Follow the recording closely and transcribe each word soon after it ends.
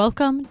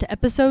Welcome to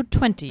episode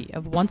 20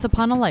 of Once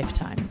Upon a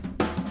Lifetime.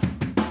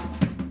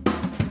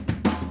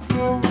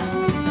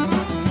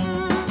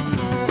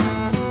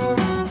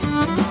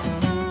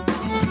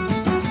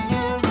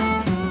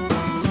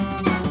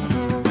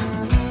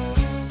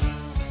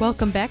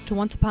 Welcome back to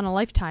Once Upon a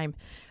Lifetime.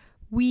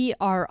 We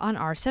are on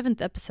our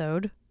 7th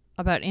episode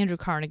about Andrew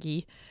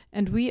Carnegie,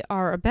 and we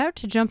are about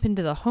to jump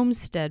into the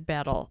Homestead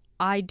battle.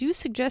 I do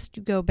suggest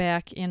you go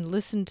back and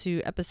listen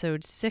to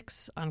episode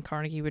 6 on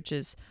Carnegie, which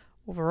is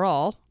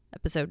overall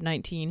episode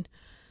 19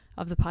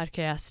 of the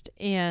podcast.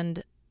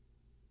 And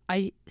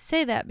I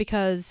say that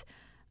because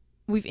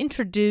we've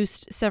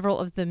introduced several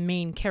of the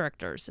main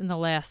characters in the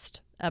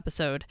last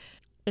episode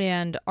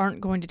and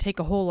aren't going to take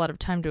a whole lot of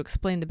time to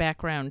explain the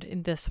background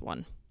in this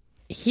one.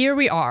 Here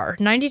we are,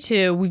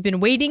 92. We've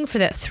been waiting for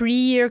that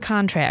 3-year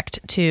contract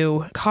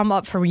to come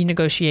up for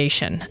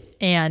renegotiation.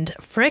 And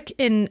Frick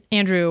and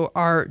Andrew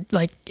are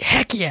like,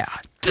 heck yeah,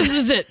 this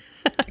is it.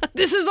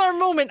 This is our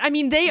moment. I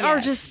mean, they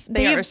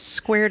are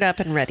squared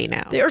up and ready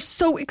now. They are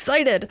so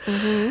excited.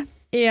 Mm-hmm.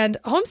 And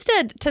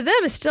Homestead, to them,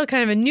 is still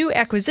kind of a new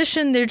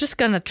acquisition. They're just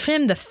going to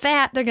trim the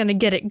fat. They're going to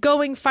get it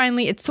going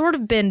finally. It's sort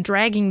of been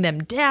dragging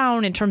them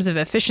down in terms of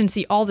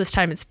efficiency. All this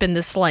time, it's been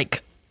this,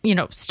 like, you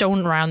know,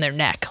 stone around their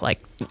neck.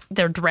 Like,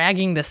 they're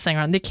dragging this thing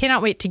around. They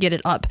cannot wait to get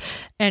it up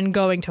and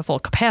going to full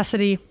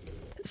capacity.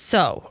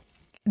 So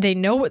they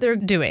know what they're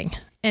doing.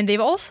 And they've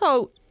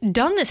also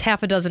done this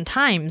half a dozen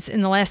times in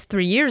the last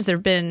 3 years.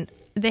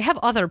 They have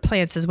other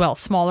plants as well,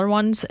 smaller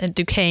ones at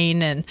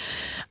Duquesne, and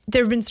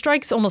there have been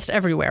strikes almost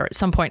everywhere at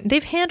some point.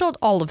 They've handled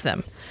all of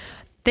them.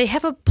 They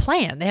have a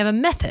plan. They have a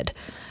method.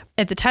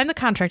 At the time the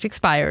contract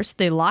expires,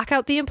 they lock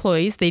out the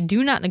employees. They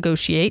do not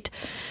negotiate.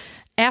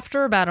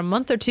 After about a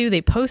month or two,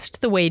 they post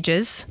the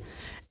wages,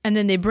 and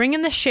then they bring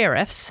in the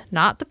sheriffs,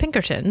 not the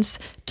Pinkertons,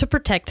 to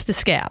protect the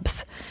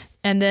scabs.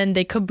 And then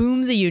they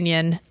kaboom the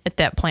union at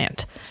that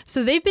plant.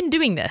 So they've been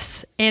doing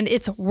this, and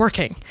it's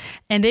working.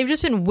 And they've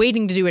just been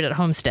waiting to do it at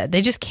Homestead.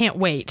 They just can't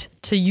wait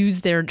to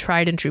use their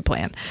tried and true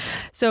plan.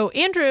 So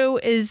Andrew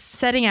is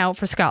setting out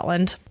for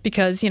Scotland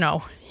because, you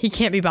know, he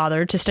can't be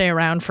bothered to stay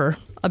around for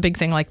a big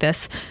thing like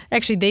this.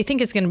 Actually, they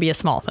think it's going to be a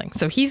small thing.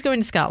 So he's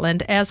going to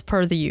Scotland as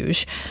per the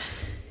usual.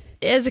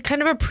 As a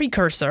kind of a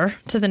precursor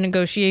to the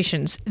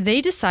negotiations,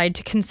 they decide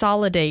to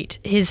consolidate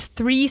his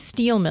 3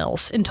 steel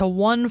mills into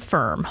one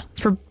firm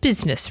for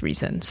business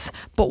reasons.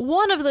 But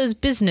one of those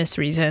business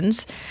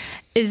reasons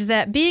is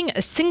that being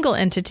a single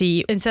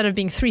entity instead of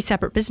being 3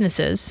 separate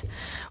businesses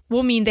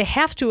will mean they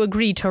have to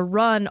agree to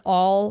run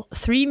all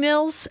 3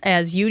 mills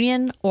as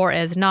union or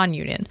as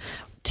non-union.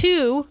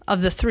 2 of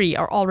the 3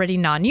 are already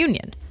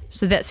non-union,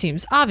 so that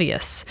seems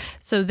obvious.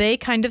 So they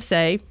kind of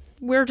say,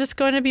 we're just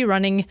going to be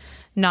running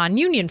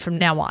non-union from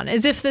now on,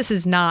 as if this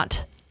is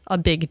not a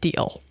big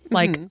deal.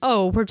 Like,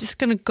 oh, we're just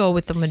going to go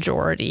with the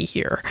majority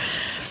here.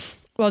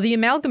 Well, the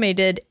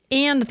Amalgamated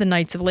and the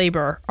Knights of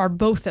Labor are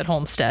both at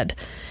Homestead.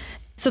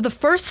 So the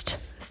first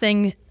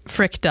thing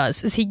Frick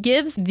does is he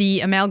gives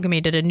the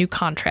Amalgamated a new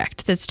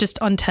contract that's just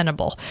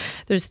untenable.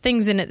 There's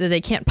things in it that they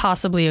can't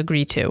possibly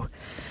agree to.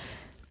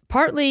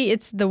 Partly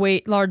it's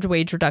the large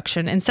wage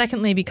reduction, and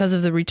secondly because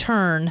of the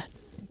return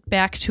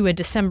back to a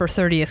December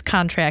 30th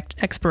contract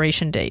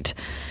expiration date.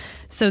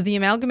 So the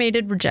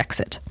Amalgamated rejects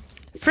it.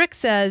 Frick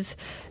says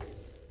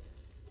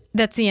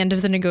that's the end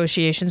of the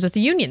negotiations with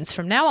the unions.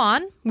 From now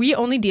on, we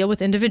only deal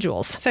with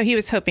individuals. So he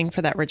was hoping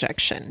for that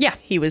rejection. Yeah.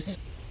 He was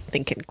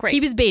thinking, great.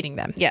 He was baiting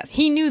them. Yes.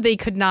 He knew they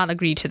could not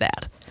agree to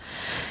that.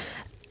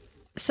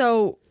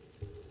 So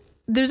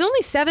there's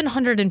only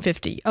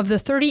 750 of the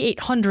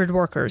 3,800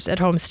 workers at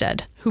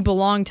Homestead who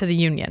belong to the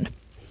union.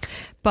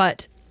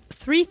 But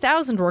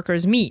 3,000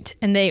 workers meet,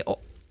 and they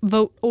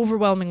vote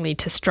overwhelmingly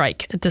to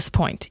strike at this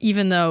point,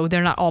 even though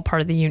they're not all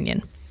part of the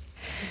union.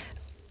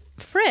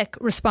 Frick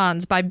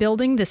responds by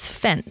building this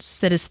fence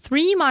that is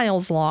 3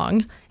 miles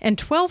long and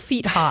 12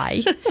 feet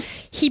high.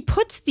 He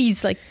puts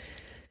these, like,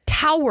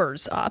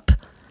 towers up,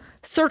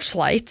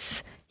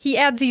 searchlights. He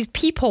adds these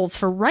peepholes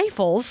for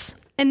rifles,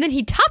 and then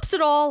he tops it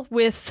all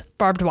with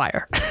barbed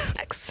wire.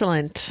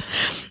 Excellent.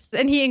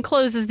 And he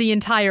encloses the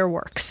entire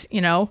works,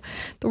 you know.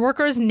 The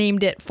workers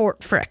named it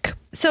Fort Frick.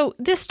 So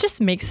this just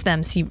makes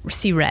them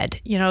see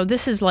red. You know,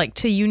 this is like,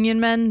 to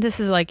union men, this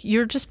is like,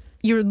 you're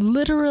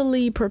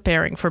literally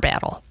preparing for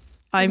battle.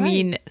 I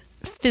mean,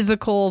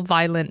 physical,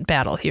 violent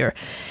battle here.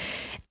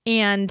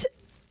 And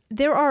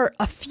there are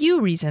a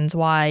few reasons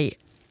why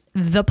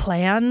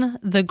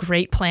the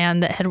great plan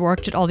that had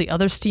worked at all the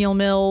other steel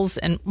mills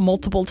and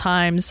multiple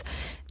times,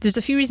 there's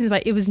a few reasons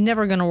why it was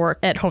never going to work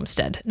at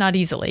Homestead, not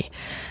easily.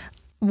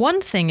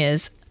 One thing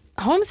is,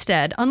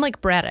 Homestead,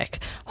 unlike Braddock,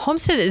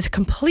 Homestead is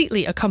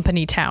completely a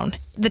company town.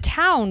 The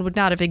town would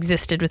not have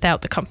existed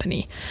without the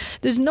company.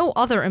 There's no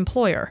other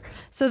employer.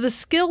 So the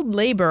skilled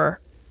labor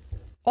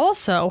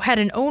also had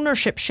an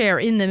ownership share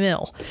in the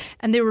mill,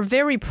 and they were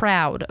very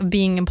proud of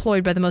being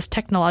employed by the most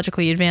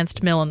technologically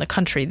advanced mill in the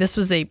country. This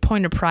was a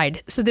point of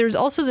pride. So there's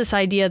also this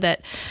idea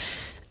that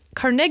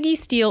Carnegie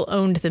Steel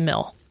owned the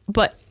mill,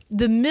 but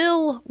the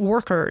mill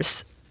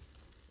workers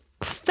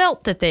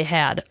felt that they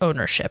had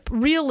ownership,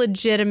 real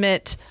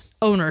legitimate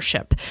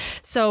ownership.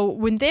 So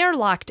when they're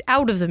locked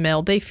out of the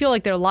mill, they feel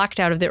like they're locked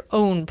out of their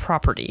own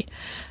property.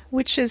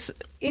 Which is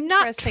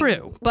Not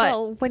true,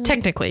 but when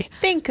technically. you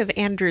think of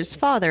Andrew's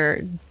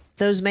father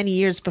those many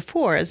years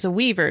before as a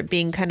weaver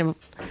being kind of,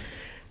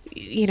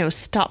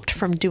 stopped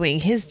from doing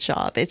his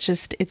job.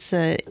 It's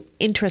a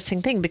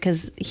interesting thing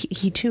because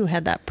he too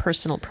had that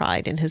personal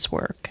pride in his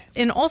work.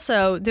 And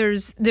also there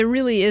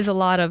really is a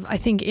lot of, I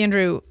think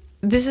Andrew,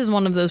 this is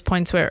one of those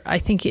points where I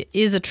think it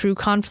is a true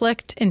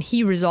conflict, and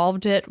he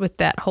resolved it with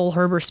that whole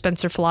Herbert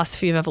Spencer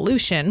philosophy of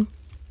evolution.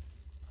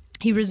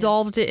 He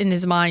resolved it in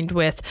his mind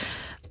with,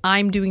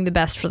 I'm doing the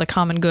best for the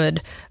common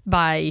good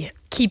by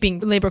keeping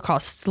labor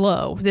costs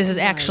low. This is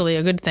actually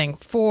a good thing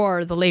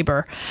for the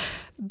labor.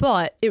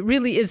 But it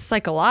really is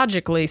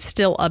psychologically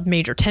still a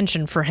major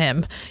tension for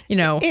him,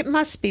 It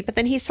must be, but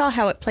then he saw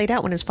how it played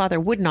out when his father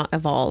would not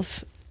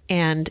evolve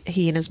and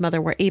he and his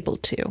mother were able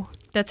to.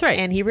 That's right.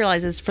 And he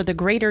realizes for the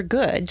greater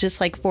good,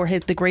 just like for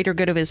the greater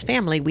good of his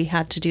family, we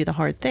had to do the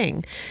hard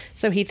thing.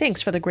 So he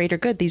thinks for the greater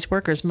good, these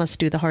workers must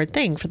do the hard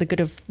thing for the good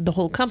of the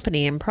whole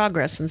company and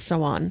progress and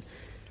so on.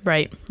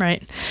 Right.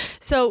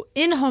 So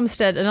in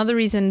Homestead, another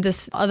reason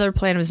this other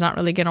plan was not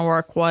really going to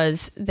work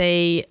was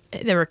there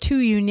were 2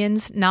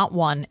 unions, not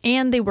one,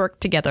 and they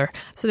worked together.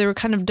 So they were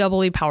kind of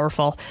doubly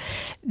powerful.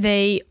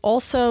 They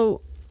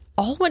also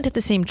all went to the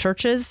same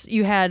churches.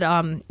 You had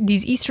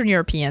these Eastern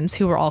Europeans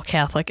who were all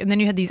Catholic, and then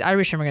you had these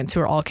Irish immigrants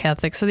who were all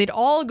Catholic. So they'd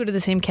all go to the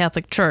same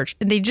Catholic church,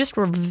 and they just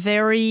were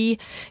very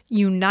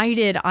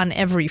united on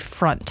every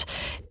front.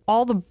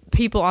 All the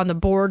people on the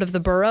board of the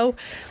borough,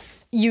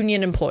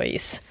 union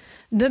employees.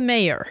 The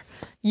mayor,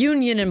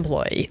 union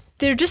employee.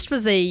 There just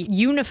was a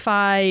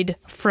unified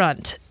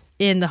front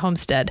in the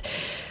Homestead.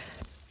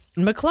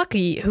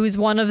 McCluskey, who's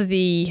one of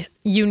the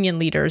union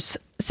leaders,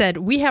 said,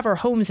 "We have our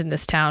homes in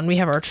this town. We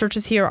have our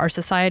churches here, our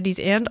societies,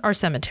 and our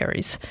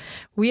cemeteries.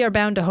 We are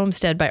bound to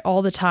Homestead by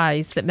all the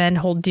ties that men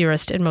hold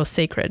dearest and most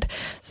sacred."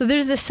 So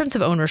there's this sense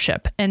of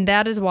ownership, and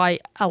that is why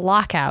a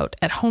lockout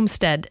at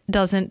Homestead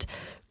doesn't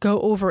go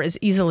over as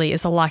easily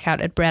as a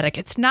lockout at Braddock.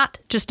 It's not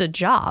just a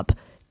job.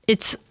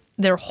 It's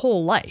their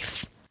whole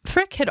life.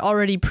 Frick had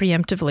already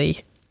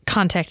preemptively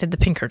contacted the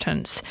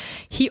Pinkertons.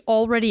 He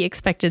already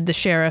expected the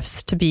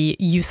sheriffs to be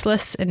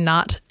useless and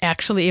not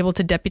actually able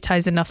to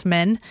deputize enough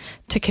men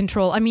to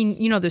control. I mean,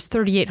 there's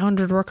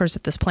 3,800 workers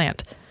at this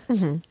plant.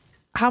 Mm-hmm.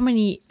 How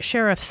many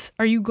sheriffs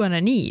are you going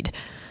to need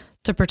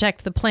to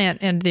protect the plant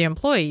and the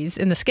employees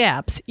and the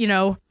scabs,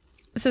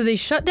 So they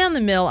shut down the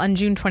mill on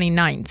June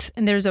 29th,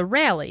 and there's a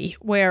rally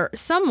where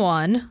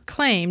someone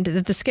claimed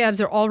that the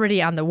scabs are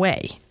already on the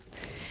way.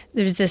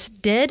 There's this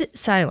dead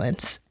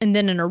silence and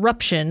then an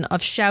eruption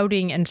of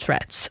shouting and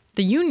threats.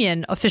 The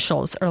union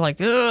officials are like,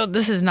 "Ugh,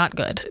 this is not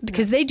good,"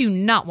 because they do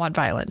not want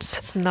violence.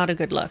 It's not a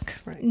good look.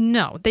 Right?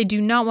 No, they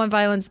do not want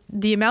violence.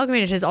 The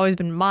Amalgamated has always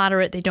been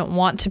moderate. They don't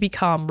want to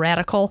become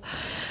radical.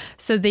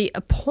 So they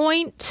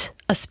appoint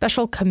a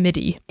special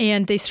committee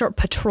and they start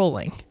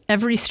patrolling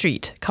every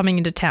street coming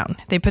into town.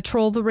 They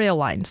patrol the rail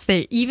lines.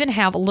 They even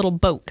have a little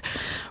boat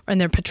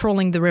and they're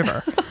patrolling the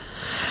river.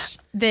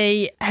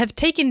 They have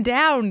taken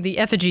down the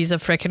effigies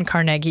of Frick and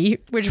Carnegie,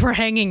 which were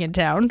hanging in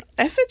town.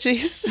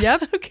 Effigies?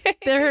 Yep. Okay.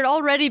 There had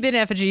already been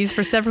effigies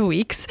for several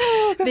weeks.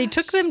 Oh, they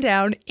took them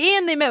down,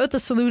 and they met with the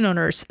saloon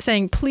owners,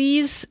 saying,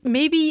 please,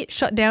 maybe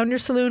shut down your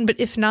saloon, but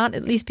if not,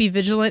 at least be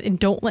vigilant and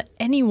don't let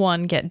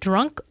anyone get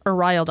drunk or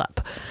riled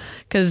up,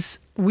 because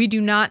we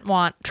do not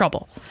want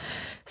trouble.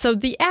 So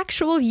the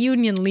actual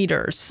union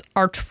leaders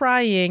are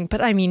trying, but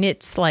I mean,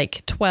 it's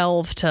like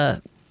 12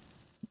 to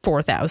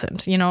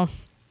 4,000,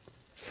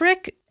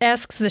 Frick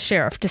asks the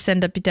sheriff to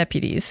send up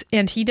deputies,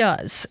 and he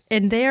does.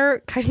 And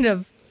they're kind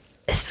of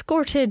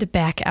escorted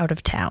back out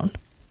of town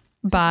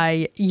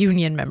by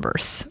union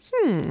members.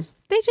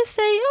 They just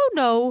say, "Oh,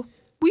 no,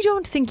 we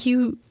don't think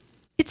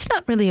it's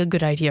not really a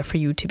good idea for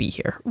you to be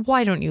here.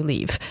 Why don't you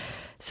leave?"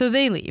 So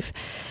they leave.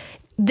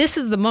 This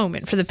is the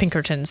moment for the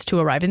Pinkertons to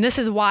arrive. And this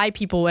is why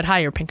people would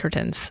hire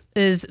Pinkertons,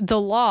 is the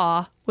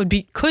law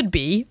could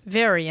be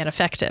very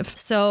ineffective.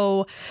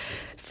 So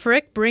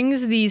Frick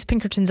brings these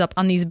Pinkertons up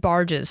on these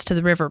barges to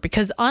the river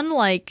because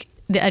unlike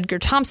the Edgar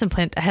Thomson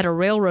plant that had a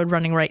railroad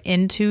running right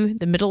into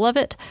the middle of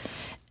it,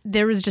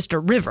 there was just a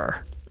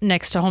river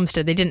next to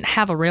Homestead. They didn't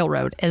have a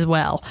railroad as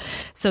well.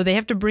 So they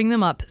have to bring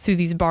them up through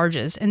these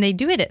barges, and they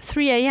do it at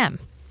 3 a.m.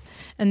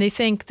 And they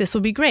think this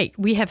will be great.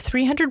 We have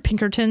 300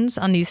 Pinkertons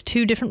on these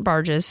 2 different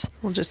barges.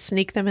 We'll just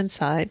sneak them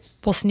inside.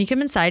 We'll sneak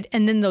them inside,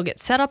 and then they'll get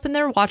set up in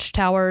their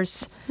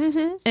watchtowers,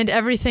 and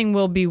everything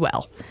will be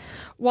well.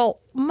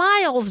 Well,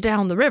 miles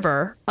down the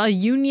river, a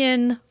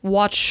Union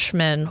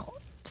watchman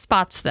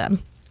spots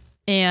them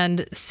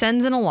and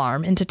sends an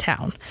alarm into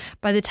town.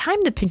 By the time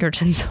the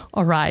Pinkertons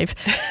arrive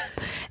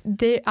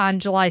on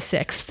July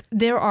 6th,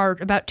 there are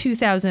about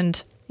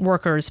 2,000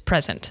 workers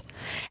present.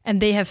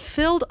 And they have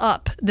filled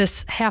up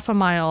this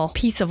half-a-mile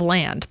piece of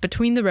land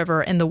between the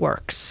river and the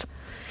works.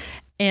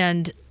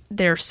 And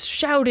They're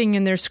shouting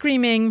and they're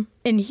screaming.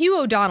 And Hugh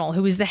O'Donnell,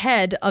 who is the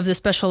head of the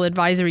Special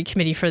Advisory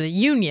Committee for the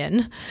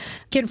Union,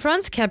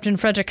 confronts Captain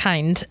Frederick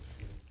Hind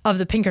of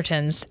the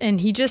Pinkertons, and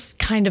he just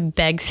kind of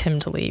begs him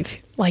to leave.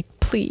 Like,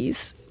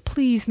 please,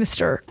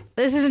 mister,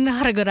 this is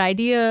not a good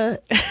idea.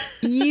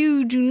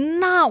 You do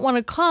not want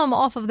to come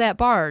off of that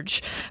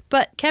barge.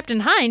 But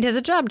Captain Hind has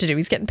a job to do.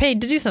 He's getting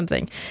paid to do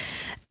something.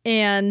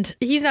 And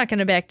he's not going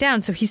to back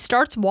down. So he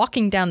starts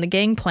walking down the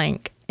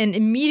gangplank. And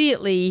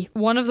immediately,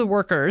 one of the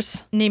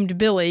workers, named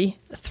Billy,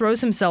 throws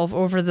himself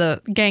over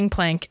the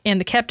gangplank, and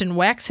the captain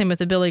whacks him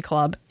with a billy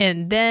club,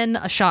 and then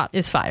a shot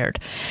is fired.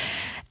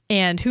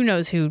 And who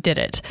knows who did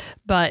it.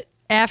 But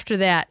after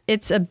that,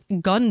 it's a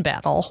gun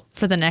battle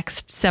for the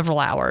next several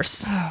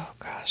hours. Oh,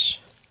 gosh.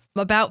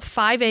 About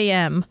 5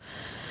 a.m.,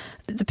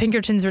 the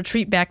Pinkertons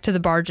retreat back to the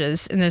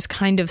barges, and there's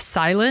kind of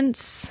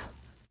silence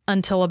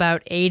until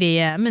about 8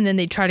 a.m., and then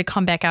they try to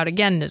come back out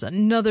again. There's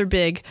another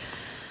big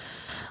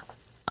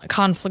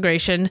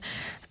conflagration.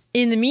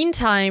 In the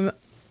meantime,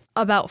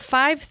 about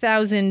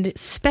 5,000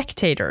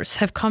 spectators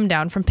have come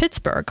down from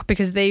Pittsburgh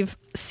because they've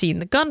seen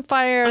the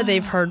gunfire,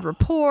 they've heard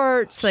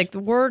reports, like the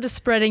word is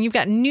spreading. You've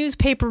got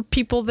newspaper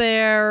people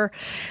there.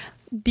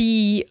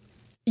 The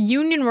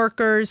union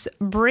workers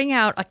bring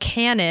out a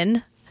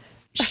cannon,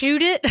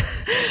 shoot it,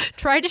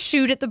 try to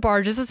shoot at the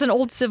barges. It's an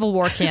old Civil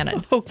War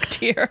cannon. Oh,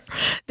 dear.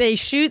 They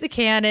shoot the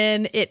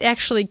cannon. It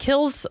actually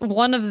kills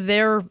one of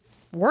their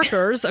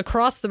workers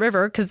across the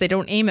river because they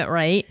don't aim it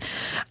right.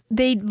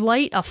 They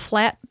light a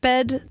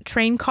flatbed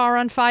train car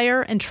on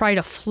fire and try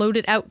to float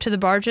it out to the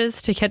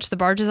barges to catch the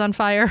barges on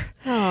fire.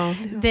 Oh.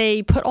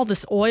 They put all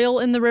this oil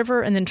in the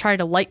river and then try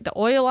to light the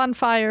oil on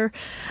fire.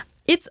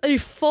 It's a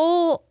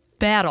full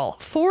battle.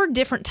 4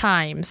 different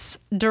times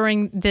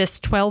during this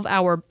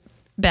 12-hour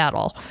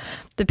battle,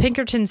 the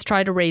Pinkertons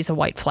try to raise a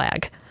white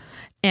flag.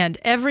 And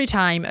every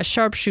time a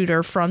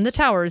sharpshooter from the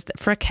towers that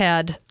Frick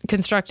had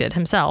constructed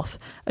himself,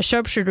 a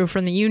sharpshooter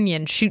from the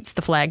Union shoots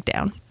the flag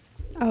down.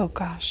 Oh,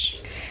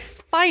 gosh.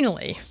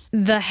 Finally,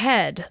 the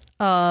head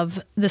of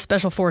the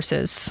Special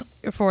Forces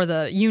for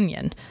the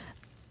Union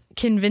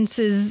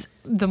convinces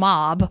the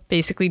mob,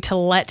 basically, to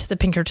let the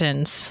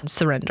Pinkertons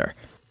surrender.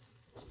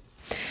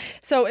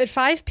 So at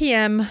 5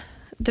 p.m.,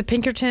 the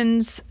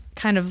Pinkertons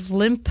kind of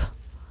limp.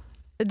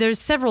 There's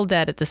several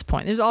dead at this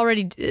point.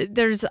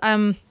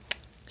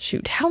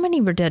 How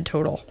many were dead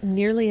total?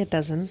 Nearly a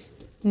dozen.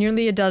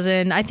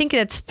 I think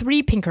that's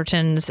 3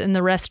 Pinkertons, and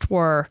the rest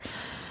were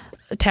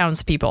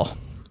townspeople.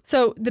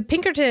 So the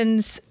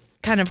Pinkertons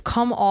kind of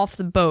come off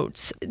the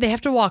boats. They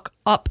have to walk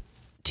up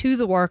to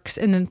the works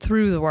and then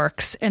through the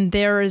works, and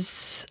there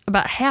is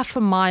about half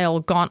a mile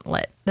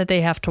gauntlet that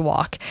they have to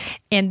walk.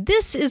 And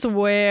this is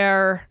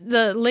where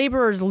the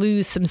laborers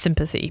lose some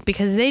sympathy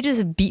because they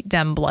just beat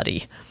them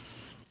bloody.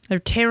 They're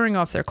tearing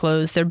off their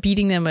clothes. They're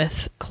beating them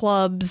with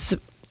clubs,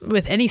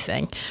 with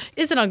anything.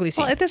 It's an ugly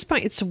scene. Well, at this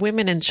point, it's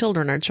women and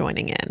children are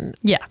joining in.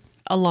 Yeah.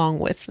 Along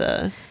with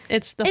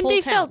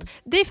whole town.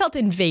 They felt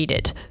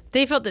invaded.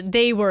 They felt that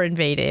they were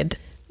invaded.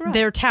 Right.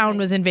 Their town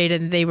was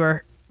invaded, and they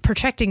were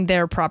protecting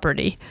their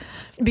property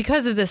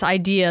because of this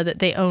idea that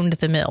they owned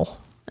the mill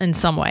in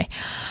some way.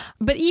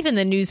 But even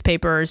the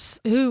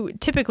newspapers, who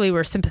typically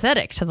were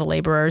sympathetic to the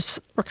laborers,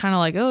 were kind of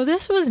like, oh,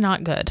 this was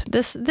not good.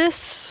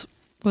 This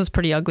was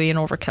pretty ugly and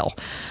overkill.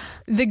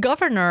 The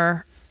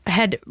governor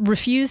had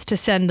refused to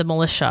send the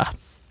militia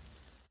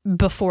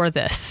before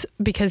this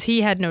because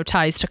he had no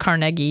ties to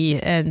Carnegie,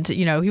 and,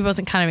 he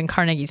wasn't kind of in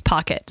Carnegie's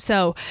pocket.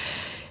 So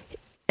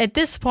at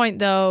this point,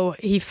 though,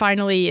 he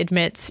finally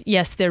admits,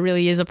 yes, there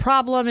really is a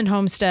problem in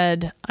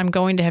Homestead. I'm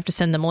going to have to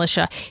send the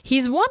militia.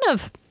 He's one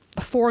of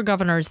 4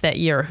 governors that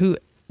year who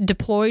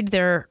deployed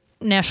their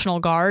National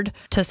Guard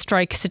to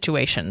strike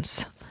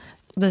situations.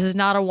 This is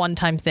not a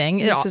one-time thing.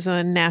 This is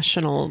a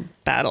national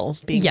battle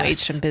being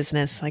waged in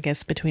business, I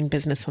guess, between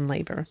business and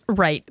labor.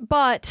 Right.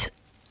 But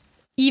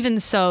even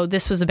so,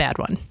 this was a bad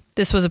one.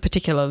 This was a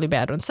particularly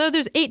bad one. So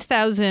there's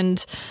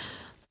 8,000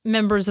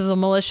 members of the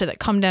militia that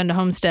come down to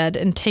Homestead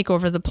and take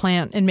over the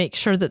plant and make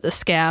sure that the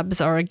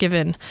scabs are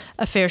given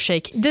a fair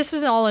shake. This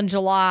was all in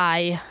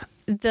July.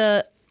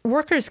 The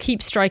workers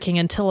keep striking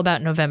until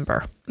about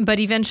November, but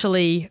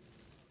eventually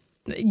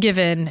give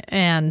in,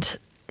 and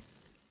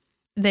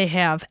they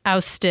have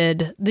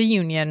ousted the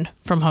Union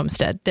from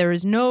Homestead. There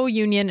is no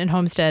Union in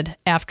Homestead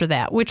after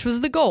that, which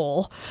was the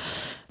goal,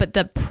 but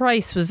the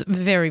price was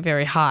very,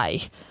 very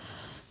high.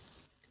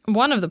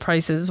 One of the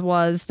prices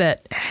was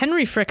that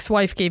Henry Frick's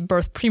wife gave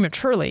birth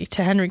prematurely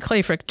to Henry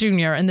Clay Frick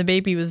Jr., and the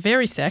baby was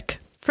very sick.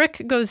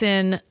 Frick goes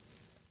in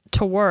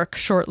to work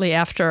shortly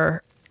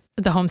after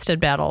the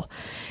Homestead battle,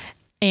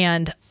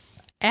 and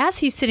as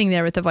he's sitting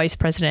there with the vice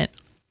president,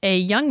 a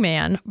young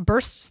man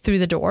bursts through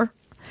the door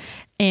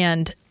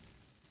and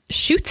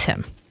shoots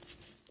him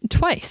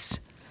twice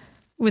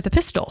with a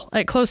pistol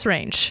at close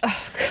range.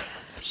 Oh,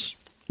 gosh.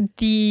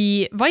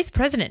 The vice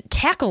president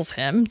tackles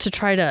him to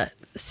try to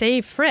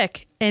save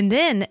Frick, and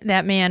then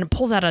that man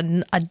pulls out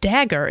a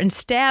dagger and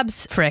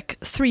stabs Frick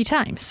 3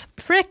 times.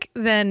 Frick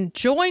then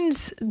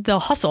joins the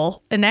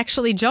hustle and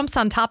actually jumps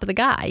on top of the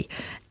guy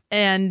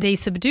and they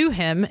subdue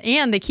him,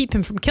 and they keep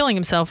him from killing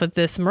himself with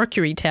this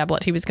mercury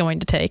tablet he was going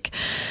to take.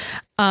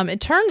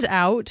 It turns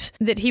out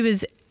that he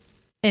was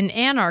an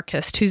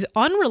anarchist who's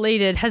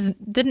unrelated,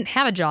 didn't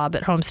have a job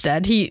at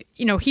Homestead. He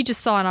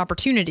just saw an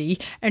opportunity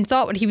and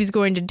thought what he was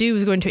going to do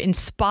was going to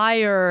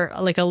inspire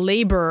like a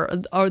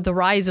labor or the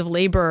rise of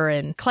labor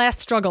and class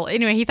struggle.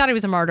 Anyway, he thought he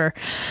was a martyr.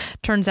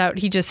 Turns out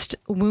he just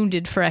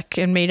wounded Frick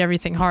and made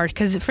everything hard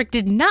because Frick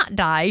did not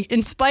die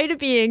in spite of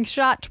being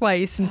shot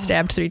twice and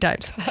stabbed 3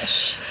 times.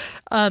 Gosh.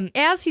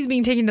 As he's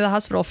being taken to the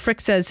hospital,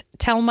 Frick says,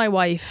 "Tell my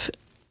wife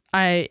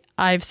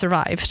I've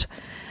survived."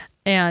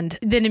 And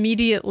then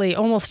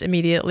almost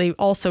immediately,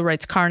 also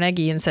writes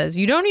Carnegie and says,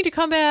 "You don't need to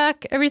come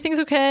back. Everything's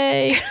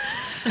okay."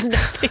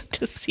 Nothing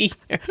to see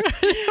here.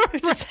 We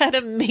just had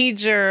a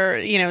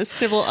major,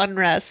 civil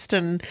unrest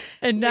and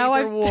now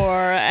labor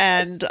war,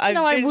 and I've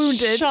been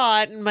wounded,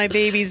 shot, and my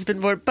baby's been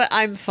born, but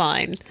I'm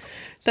fine.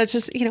 That's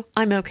just,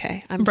 I'm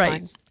okay. I'm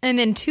fine. And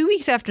then 2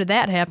 weeks after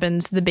that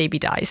happens, the baby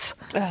dies.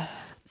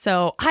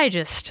 So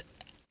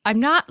I'm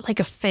not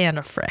like a fan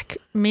of Frick,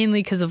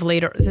 mainly because of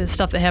the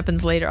stuff that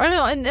happens later. I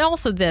know, and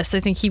also this, I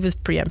think he was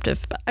preemptive.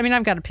 But,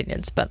 I've got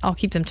opinions, but I'll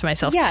keep them to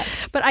myself. Yes.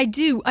 But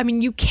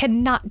you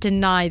cannot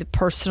deny the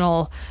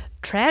personal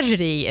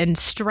tragedy and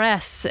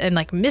stress and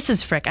like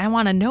Mrs. Frick. I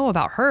want to know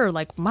about her.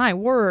 Like, my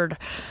word,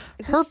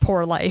 her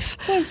poor life.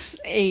 Was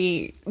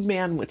a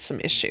man with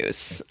some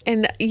issues.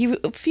 And you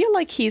feel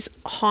like he's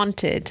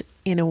haunted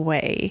in a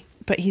way,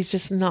 but he's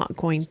just not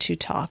going to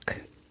talk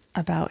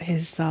about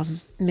his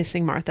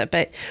missing Martha.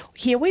 But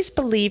he always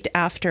believed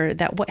after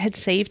that what had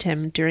saved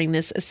him during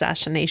this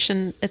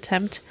assassination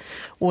attempt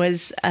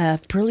was a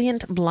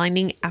brilliant,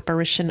 blinding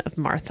apparition of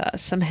Martha.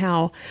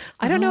 Somehow,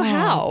 I don't know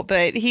how,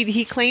 but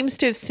he claims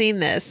to have seen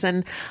this.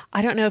 And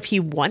I don't know if he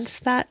wants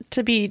that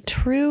to be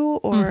true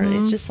or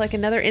it's just like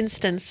another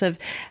instance of,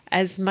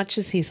 as much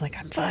as he's like,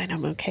 I'm fine,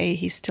 I'm okay,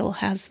 he still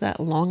has that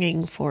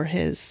longing for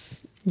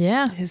his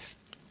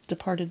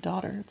departed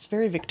daughter. It's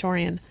very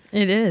Victorian.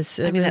 It is.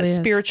 It really that is.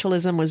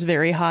 Spiritualism was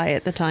very high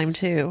at the time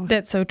too.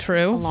 That's so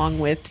true. Along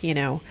with,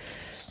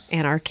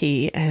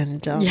 anarchy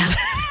and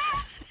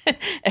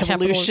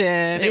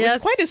evolution. It was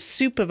quite a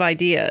soup of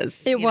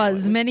ideas. It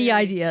was many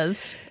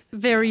ideas,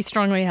 very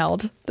strongly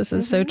held. This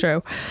is so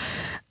true.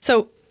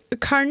 So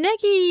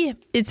Carnegie,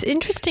 it's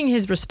interesting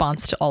his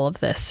response to all of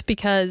this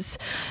because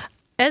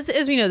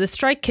as we know, the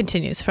strike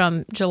continues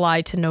from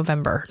July to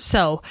November.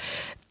 So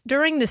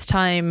during this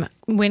time,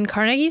 when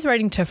Carnegie's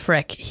writing to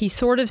Frick, he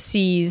sort of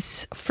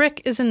sees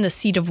Frick is in the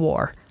seat of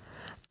war.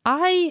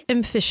 I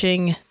am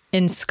fishing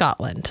in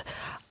Scotland.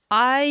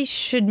 I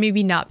should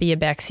maybe not be a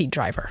backseat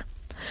driver.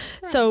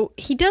 Right. So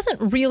he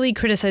doesn't really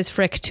criticize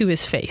Frick to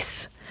his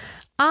face.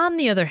 On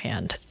the other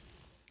hand,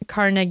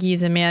 Carnegie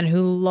is a man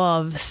who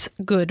loves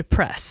good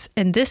press,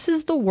 and this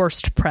is the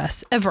worst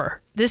press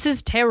ever. This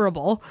is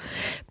terrible.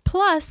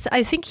 Plus,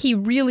 I think he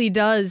really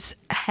does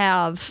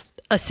have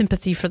a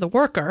sympathy for the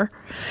worker.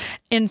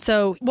 And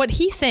so what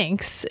he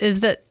thinks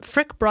is that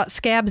Frick brought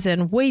scabs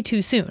in way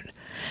too soon,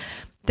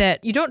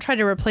 that you don't try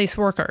to replace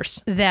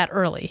workers that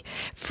early.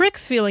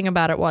 Frick's feeling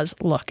about it was,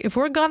 look, if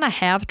we're going to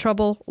have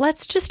trouble,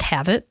 let's just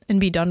have it and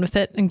be done with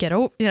it and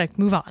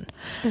move on.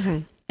 Mm-hmm.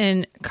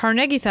 And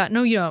Carnegie thought,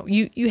 no,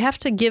 you have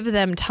to give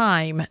them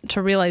time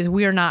to realize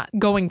we're not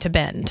going to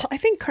bend. Well, I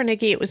think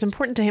Carnegie, it was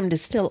important to him to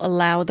still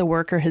allow the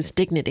worker his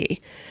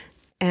dignity.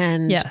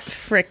 And yes.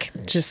 Frick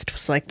just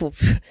was like, well,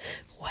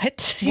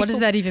 what? What does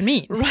that even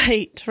mean?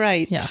 Right.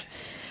 Yeah.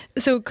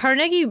 So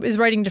Carnegie is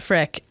writing to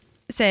Frick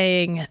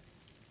saying,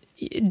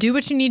 do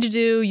what you need to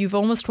do. You've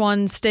almost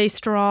won. Stay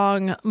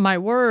strong. My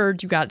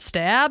word, you got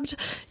stabbed.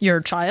 Your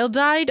child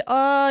died.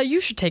 You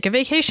should take a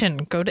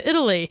vacation. Go to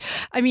Italy.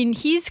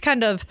 He's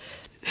kind of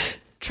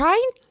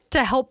trying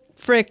to help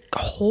Frick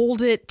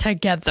hold it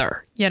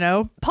together,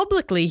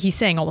 Publicly, he's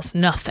saying almost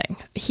nothing.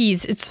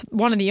 It's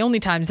one of the only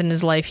times in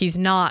his life he's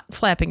not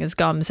flapping his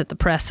gums at the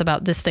press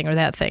about this thing or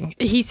that thing.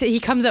 He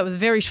comes out with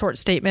very short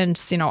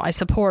statements. I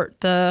support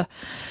the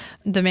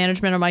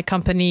management of my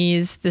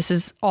companies. This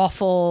is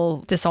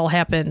awful. This all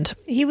happened.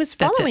 He was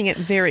following it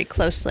very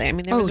closely.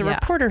 There was a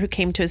reporter who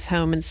came to his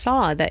home and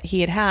saw that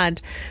he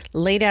had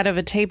laid out of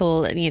a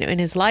table, in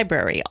his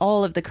library,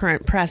 all of the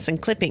current press and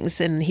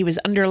clippings, and he was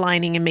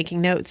underlining and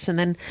making notes. And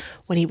then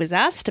when he was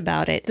asked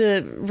about it,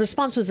 the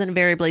response was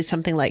invariably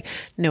something like,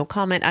 no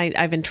comment.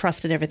 I've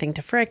entrusted everything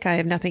to Frick. I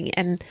have nothing.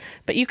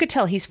 But you could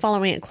tell he's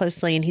following it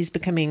closely and he's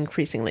becoming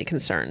increasingly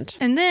concerned.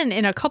 And then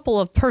in a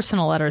couple of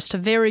personal letters to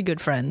very good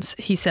friends,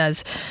 he says,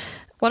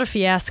 what a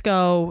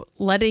fiasco,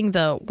 letting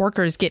the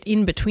workers get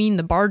in between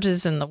the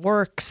barges and the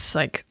works.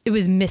 Like, it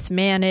was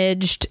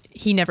mismanaged.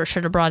 He never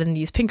should have brought in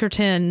these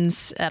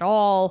Pinkertons at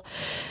all.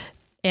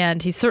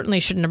 And he certainly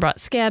shouldn't have brought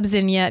scabs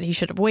in yet. He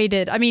should have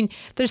waited.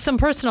 There's some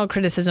personal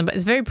criticism, but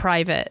it's very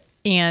private.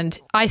 And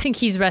I think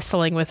he's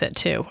wrestling with it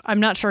too. I'm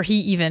not sure he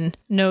even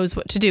knows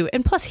what to do.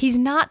 And plus, he's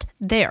not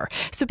there.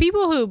 So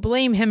people who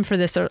blame him for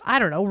this are, I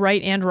don't know,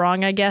 right and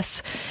wrong, I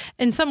guess.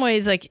 In some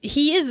ways,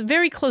 he is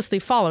very closely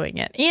following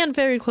it and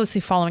very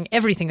closely following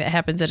everything that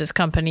happens at his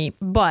company.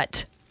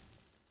 But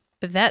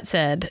That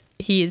said,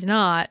 he is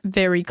not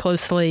very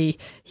closely,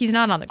 he's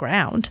not on the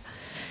ground.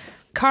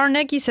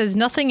 Carnegie says,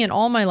 nothing in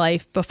all my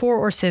life, before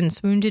or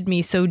since, wounded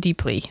me so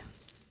deeply.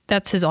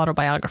 That's his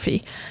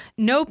autobiography.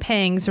 No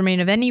pangs remain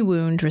of any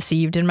wound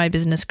received in my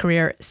business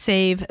career,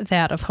 save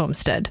that of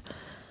Homestead.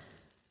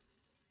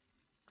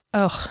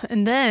 Oh,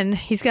 and then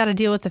he's got to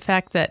deal with the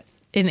fact that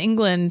in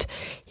England,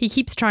 he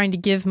keeps trying to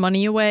give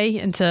money away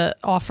and to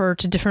offer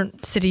to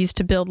different cities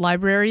to build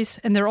libraries,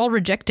 and they're all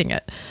rejecting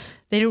it.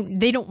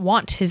 They don't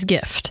want his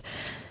gift.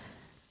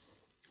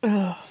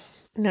 Oh,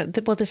 no.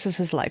 Well, this is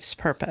his life's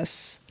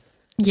purpose.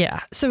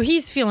 Yeah. So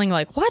he's feeling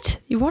like, what?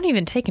 You won't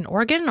even take an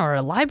organ or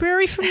a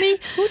library from me?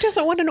 Who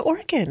doesn't want an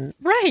organ?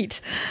 Right.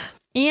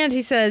 And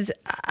he says,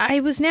 I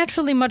was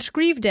naturally much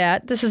grieved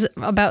at, this is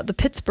about the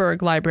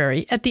Pittsburgh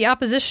Library, at the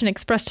opposition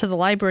expressed to the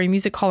library,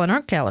 music hall, and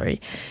art gallery.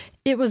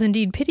 It was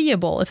indeed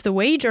pitiable if the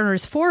wage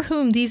earners for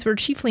whom these were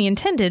chiefly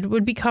intended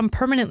would become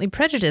permanently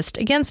prejudiced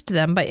against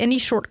them by any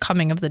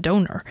shortcoming of the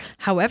donor,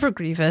 however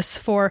grievous,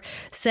 for,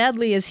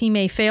 sadly as he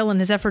may fail in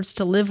his efforts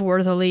to live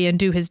worthily and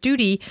do his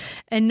duty,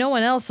 and no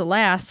one else,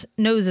 alas,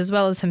 knows as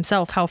well as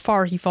himself how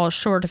far he falls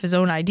short of his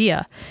own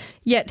idea,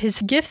 yet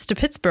his gifts to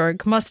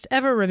Pittsburgh must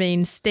ever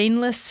remain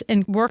stainless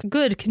and work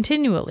good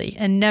continually,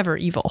 and never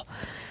evil.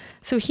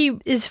 So he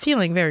is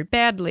feeling very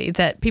badly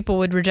that people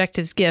would reject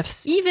his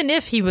gifts, even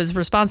if he was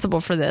responsible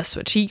for this,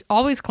 which he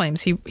always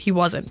claims he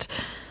wasn't.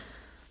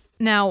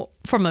 Now,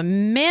 from a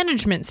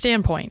management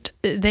standpoint,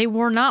 they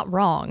were not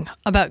wrong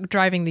about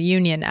driving the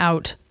union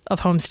out of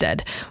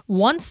Homestead.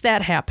 Once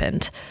that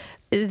happened,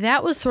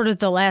 that was sort of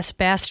the last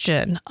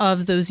bastion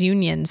of those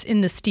unions in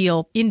the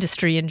steel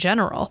industry in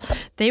general.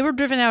 They were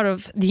driven out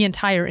of the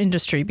entire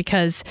industry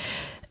because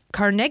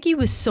Carnegie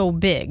was so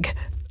big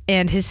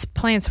and his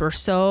plants were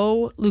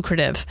so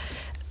lucrative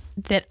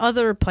that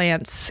other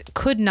plants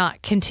could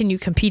not continue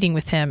competing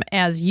with him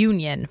as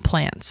union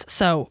plants.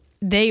 So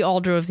they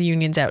all drove the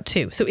unions out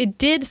too. So it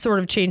did sort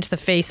of change the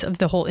face of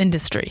the whole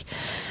industry.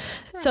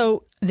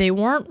 So they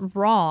weren't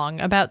wrong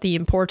about the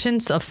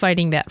importance of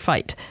fighting that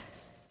fight.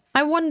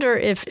 I wonder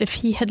if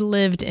he had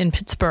lived in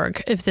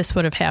Pittsburgh, if this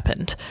would have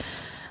happened.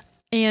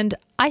 And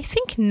I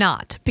think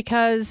not,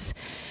 because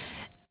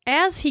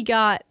as he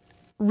got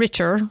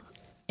richer,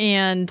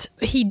 and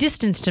he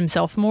distanced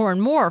himself more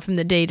and more from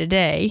the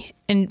day-to-day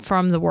and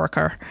from the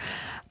worker.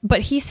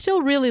 But he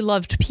still really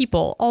loved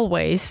people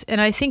always. And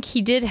I think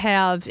he did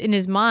have in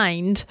his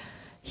mind,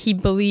 he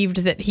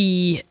believed that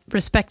he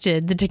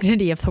respected the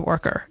dignity of the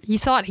worker. He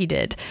thought he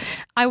did.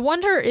 I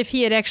wonder if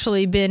he had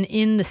actually been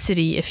in the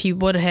city, if he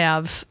would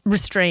have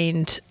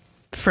restrained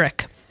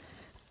Frick.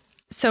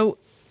 So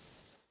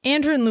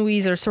Andrew and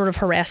Louise are sort of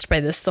harassed by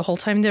this the whole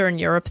time they're in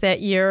Europe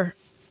that year.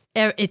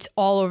 It's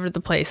all over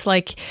the place.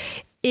 Like,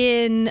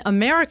 in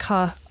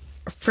America,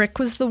 Frick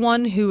was the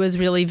one who was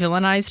really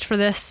villainized for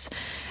this,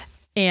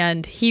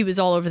 and he was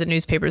all over the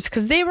newspapers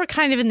because they were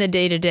kind of in the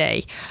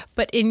day-to-day.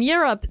 But in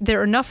Europe,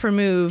 they're enough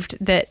removed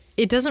that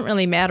it doesn't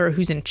really matter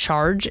who's in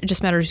charge. It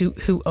just matters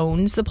who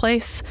owns the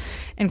place.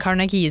 And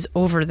Carnegie is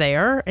over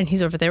there, and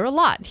he's over there a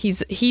lot.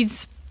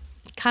 He's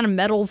kind of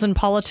meddles in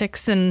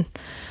politics, and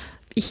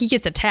he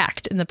gets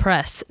attacked in the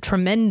press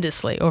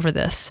tremendously over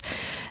this.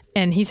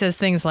 And he says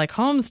things like,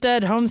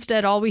 Homestead,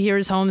 Homestead, all we hear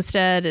is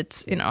Homestead.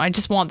 It's, I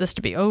just want this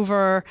to be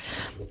over.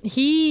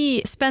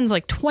 He spends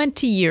like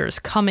 20 years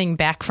coming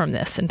back from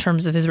this in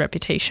terms of his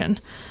reputation.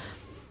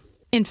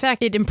 In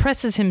fact, it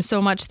impresses him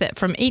so much that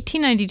from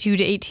 1892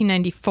 to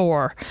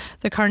 1894,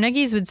 the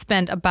Carnegies would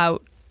spend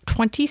about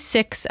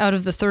 26 out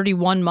of the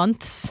 31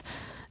 months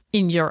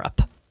in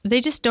Europe. They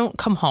just don't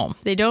come home.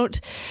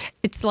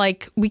 It's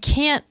like, we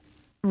can't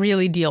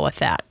really deal with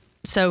that.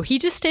 So he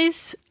just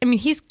stays,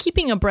 he's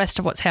keeping abreast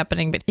of what's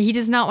happening, but he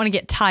does not want to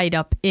get tied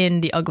up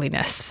in the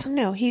ugliness.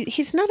 No,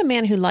 he's not a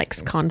man who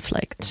likes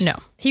conflict. No.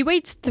 He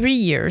waits 3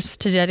 years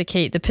to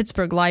dedicate the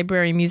Pittsburgh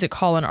Library, Music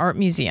Hall, and Art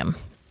Museum.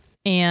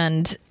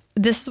 And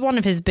this is one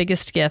of his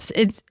biggest gifts.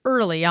 It's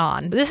early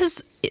on. This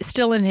is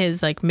still in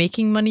his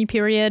making money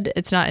period.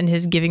 It's not in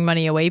his giving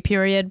money away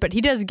period, but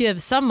he does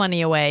give some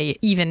money away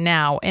even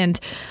now. And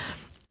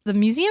the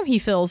museum he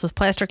fills with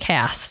plaster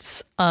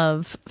casts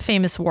of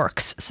famous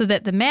works so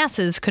that the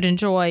masses could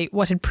enjoy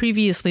what had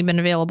previously been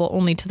available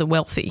only to the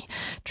wealthy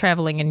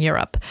traveling in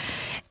Europe.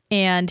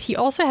 And he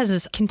also has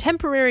this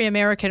contemporary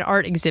American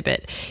art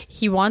exhibit.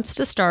 He wants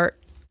to start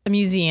a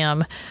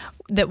museum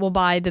that will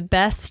buy the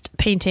best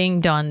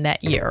painting done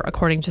that year,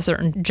 according to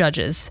certain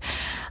judges.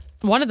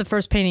 One of the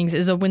first paintings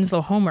is a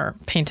Winslow Homer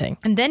painting.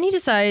 And then he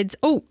decides,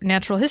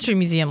 Natural History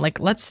Museum,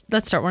 let's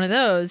start one of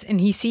those. And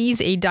he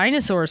sees a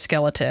dinosaur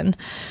skeleton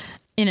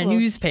in a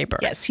newspaper.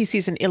 Yes, he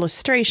sees an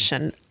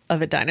illustration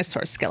of a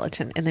dinosaur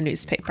skeleton in the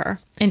newspaper.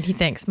 And he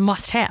thinks,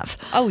 must have.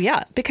 Oh,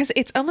 yeah, because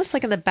it's almost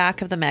like in the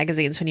back of the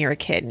magazines when you're a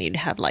kid and you'd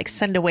have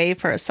send away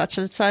for a such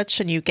and such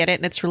and you get it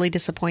and it's really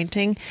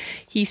disappointing.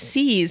 He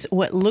sees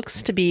what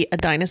looks to be a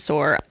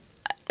dinosaur.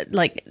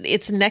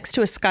 It's next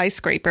to a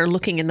skyscraper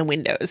looking in the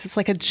windows. It's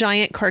like a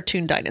giant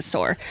cartoon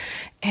dinosaur.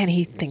 And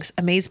he thinks,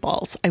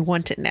 amazeballs, I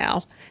want it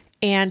now.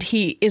 And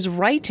he is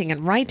writing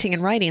and writing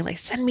and writing, like,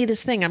 send me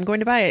this thing. I'm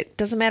going to buy it.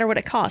 Doesn't matter what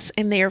it costs.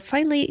 And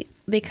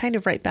they kind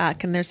of write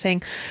back and they're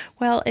saying,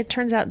 well, it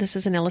turns out this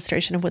is an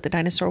illustration of what the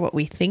dinosaur, what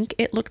we think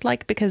it looked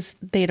like, because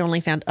they had only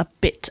found a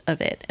bit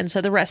of it. And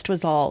so the rest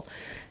was all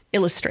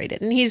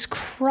illustrated. And he's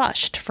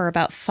crushed for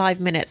about 5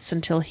 minutes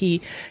until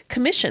he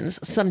commissions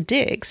some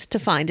digs to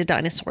find a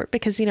dinosaur.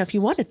 Because, if you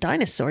want a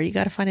dinosaur, you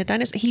got to find a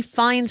dinosaur. He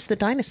finds the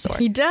dinosaur.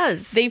 He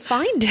does. They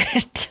find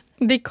it.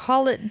 They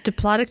call it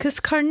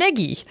Diplodocus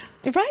carnegie.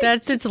 Right.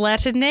 That's its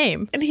Latin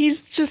name. And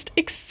he's just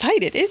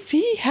excited.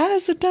 He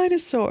has a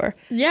dinosaur.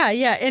 Yeah.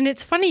 And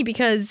it's funny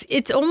because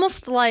it's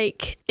almost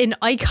like an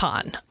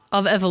icon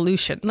of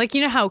evolution. Like,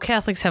 how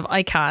Catholics have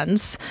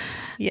icons.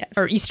 Yes.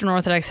 Or Eastern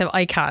Orthodox have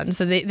icons.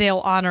 So they'll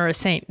honor a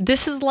saint.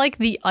 This is like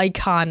the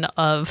icon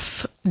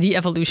of the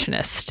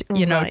evolutionist,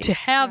 to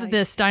have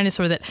this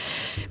dinosaur that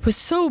was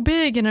so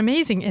big and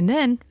amazing and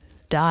then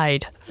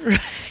died.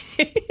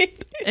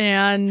 Right.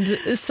 And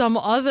some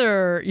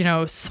other,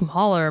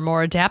 smaller,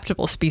 more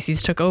adaptable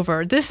species took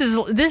over. This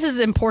is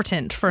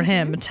important for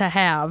him to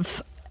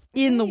have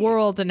in the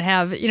world and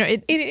have,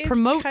 it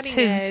promotes cutting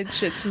his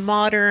edge. It's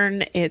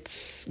modern.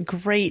 It's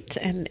great,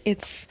 and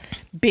it's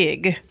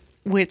big,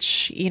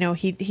 which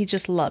he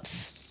just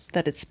loves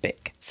that it's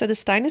big. So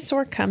this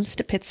dinosaur comes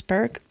to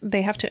Pittsburgh.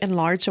 They have to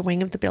enlarge a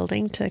wing of the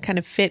building to kind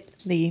of fit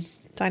the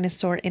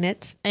dinosaur in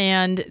it,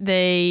 and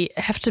they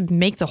have to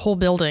make the whole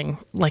building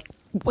like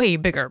way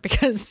bigger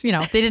because they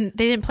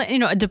didn't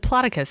plan a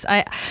Diplodocus.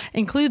 I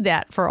include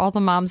that for all the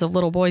moms of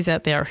little boys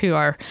out there who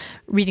are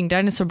reading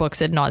dinosaur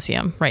books ad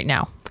nauseum right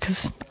now,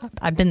 because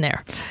I've been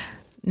there,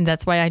 and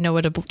that's why I know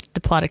what a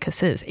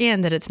Diplodocus is,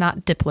 and that it's not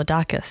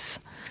Diplodocus.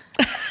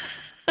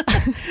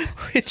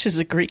 Which is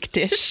a Greek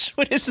dish.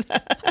 What is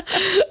that?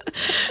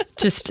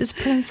 Just its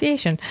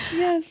pronunciation.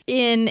 Yes.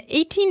 In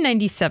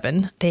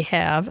 1897, they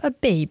have a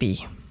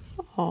baby.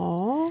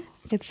 Aww.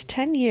 It's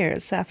 10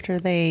 years after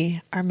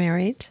they are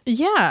married.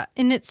 Yeah,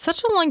 and it's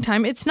such a long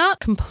time. It's not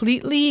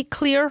completely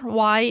clear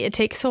why it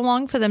takes so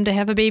long for them to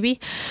have a baby.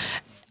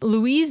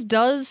 Louise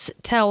does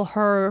tell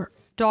her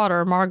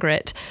daughter,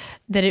 Margaret,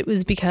 that it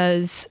was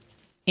because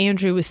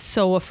Andrew was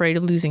so afraid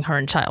of losing her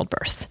in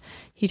childbirth.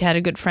 He'd had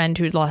a good friend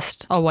who'd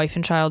lost a wife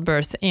in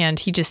childbirth, and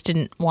he just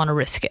didn't want to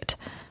risk it.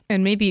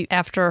 And maybe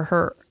after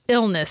her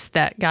illness,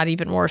 that got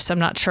even worse. I'm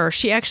not sure.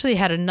 She actually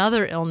had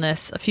another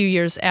illness a few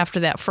years after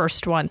that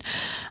first one,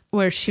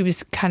 where she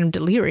was kind of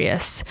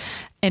delirious.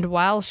 And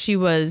while she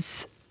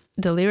was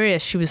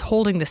delirious, she was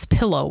holding this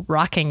pillow,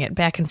 rocking it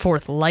back and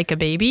forth like a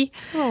baby.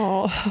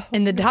 Oh.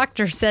 And the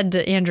doctor said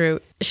to Andrew,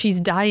 she's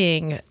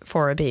dying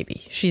for a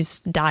baby. She's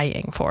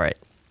dying for it.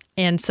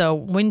 And so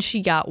when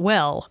she got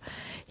well,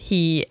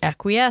 he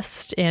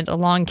acquiesced, and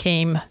along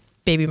came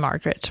baby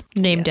Margaret,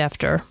 named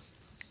after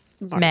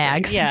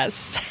Mags.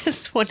 Yes,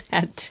 this one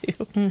had to.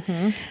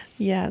 Mm-hmm.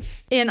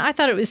 Yes. And I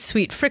thought it was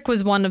sweet. Frick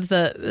was one of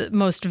the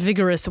most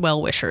vigorous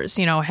well-wishers.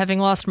 Having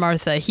lost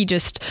Martha,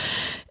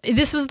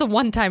 this was the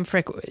one time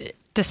Frick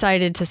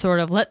decided to sort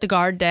of let the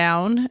guard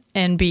down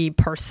and be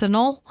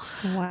personal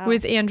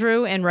with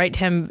Andrew and write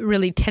him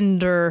really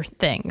tender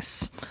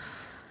things.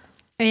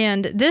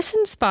 And this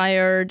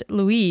inspired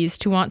Louise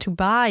to want to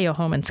buy a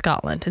home in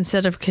Scotland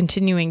instead of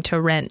continuing to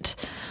rent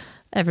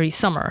every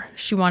summer.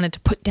 She wanted to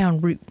put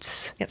down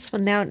roots. Yes,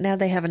 well, now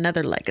they have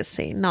another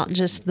legacy, not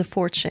just the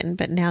fortune,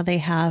 but now they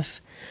have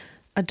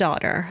a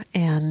daughter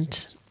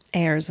and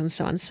heirs and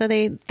so on. So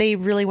they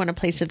really want a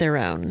place of their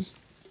own.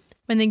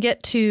 When they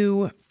get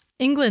to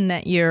England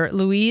that year,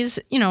 Louise,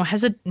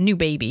 has a new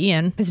baby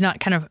and is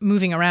not kind of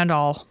moving around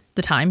all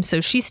the time.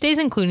 So she stays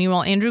in Cluny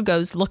while Andrew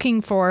goes looking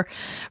for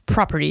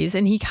properties,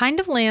 and he kind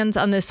of lands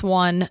on this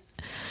one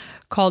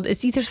called,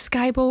 it's either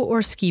Skibo or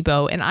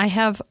Skibo, and I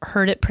have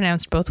heard it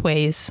pronounced both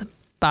ways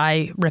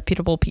by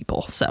reputable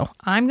people. So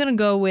I'm going to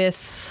go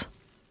with,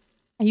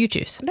 you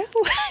choose. No,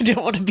 I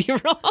don't want to be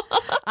wrong.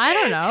 I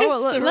don't know.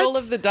 It's the roll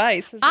of the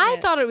dice, isn't I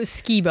it? thought it was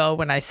Skibo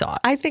when I saw it.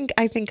 I think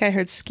I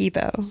heard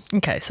Skibo.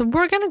 Okay, so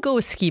we're going to go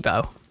with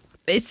Skibo.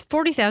 It's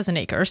 40,000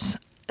 acres,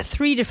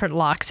 3 different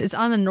locks. It's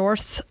on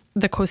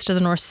the coast of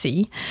the North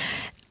Sea.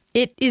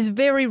 It is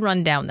very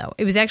run down, though.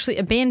 It was actually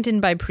abandoned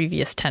by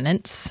previous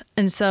tenants.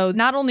 And so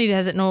not only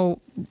has it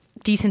no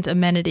decent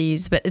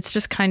amenities, but it's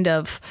just kind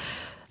of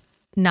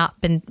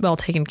not been well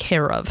taken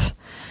care of.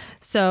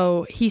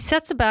 So he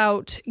sets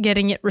about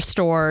getting it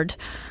restored,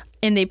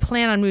 and they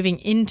plan on moving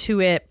into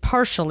it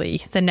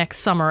partially the next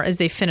summer as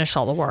they finish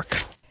all the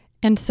work.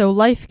 And so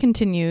life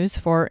continues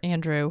for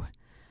Andrew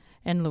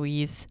and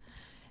Louise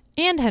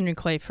and Henry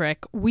Clay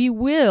Frick. We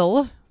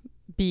will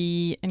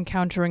be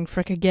encountering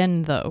Frick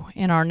again, though,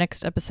 in our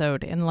next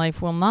episode, and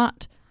life will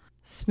not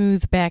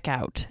smooth back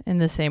out in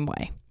the same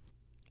way.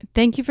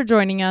 Thank you for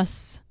joining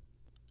us.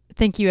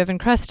 Thank you, Evan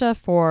Cresta,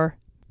 for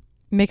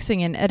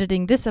mixing and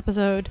editing this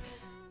episode.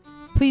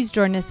 Please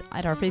join us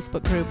at our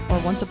Facebook group or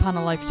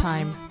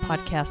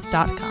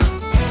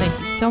onceuponalifetimepodcast.com. Thank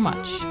you so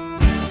much.